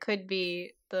preview of what could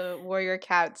be the Warrior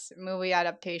Cats movie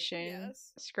adaptation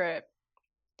script.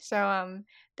 So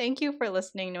thank you for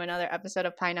listening to another episode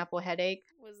of Pineapple Headache.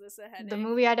 Was this a headache? The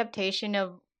movie adaptation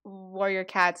of Warrior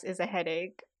Cats is a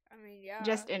headache. I mean, yeah.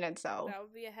 Just in itself. That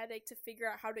would be a headache to figure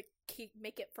out how to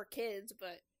make it for kids,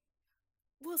 but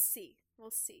we'll see.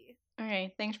 We'll see.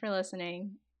 Okay, thanks for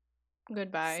listening.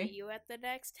 Goodbye. See you at the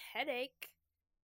next headache.